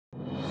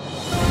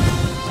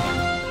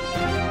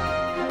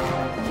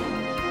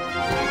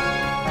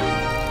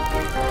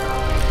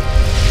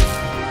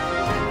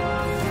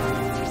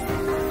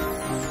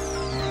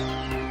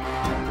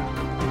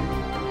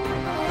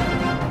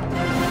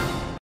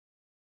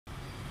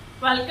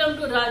Welcome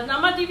to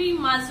Rajnama TV,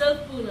 myself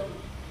Poonam.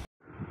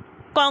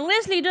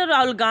 Congress leader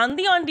Rahul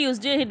Gandhi on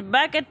Tuesday hit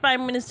back at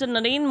Prime Minister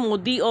Narendra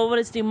Modi over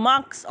his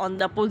remarks on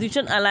the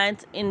opposition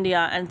alliance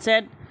India and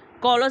said,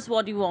 "Call us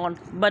what you want,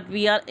 but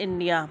we are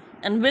India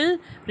and will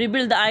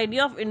rebuild the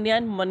idea of India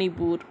in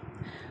Manipur."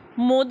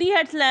 Modi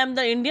had slammed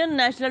the Indian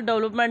National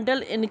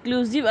Developmental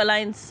Inclusive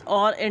Alliance,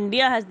 or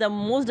India has the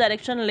most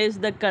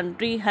directionless the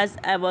country has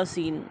ever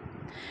seen,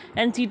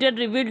 and cited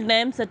revealed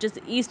names such as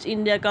East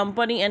India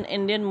Company and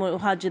Indian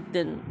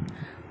Mujahideen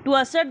to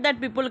assert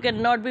that people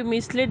cannot be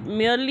misled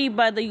merely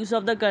by the use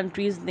of the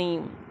country's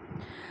name.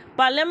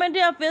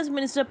 Parliamentary Affairs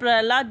Minister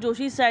Prahlad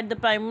Joshi said the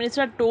Prime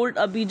Minister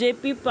told a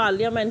BJP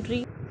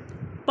parliamentary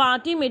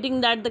party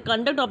meeting that the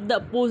conduct of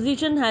the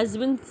opposition has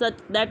been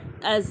such that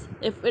as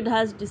if it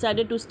has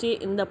decided to stay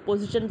in the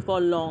position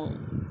for long.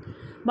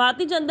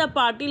 Bharatiya Janata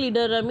Party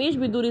leader Ramesh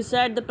Biduri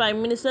said the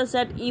Prime Minister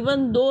said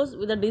even those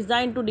with a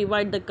design to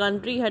divide the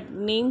country had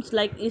names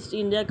like East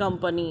India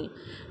Company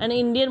and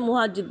Indian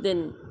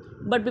Mujahideen,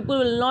 but people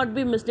will not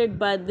be misled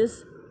by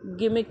these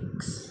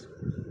gimmicks.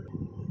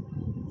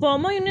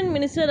 Former Union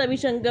Minister Ravi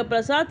Shankar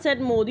Prasad said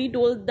Modi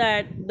told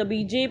that the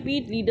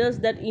BJP leaders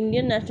that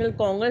Indian National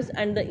Congress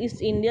and the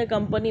East India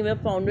Company were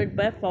founded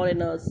by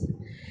foreigners.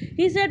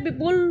 He said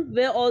people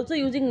were also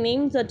using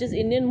names such as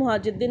Indian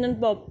Mujahideen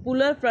and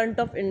Popular Front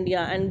of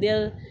India, and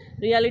their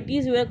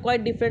realities were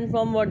quite different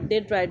from what they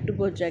tried to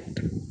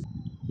project.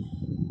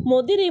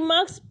 Modi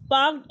remarks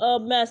sparked a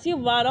massive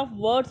war of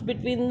words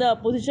between the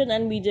opposition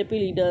and BJP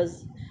leaders.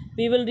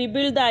 "We will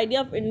rebuild the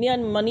idea of India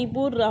in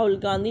Manipur," Rahul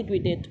Gandhi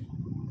tweeted.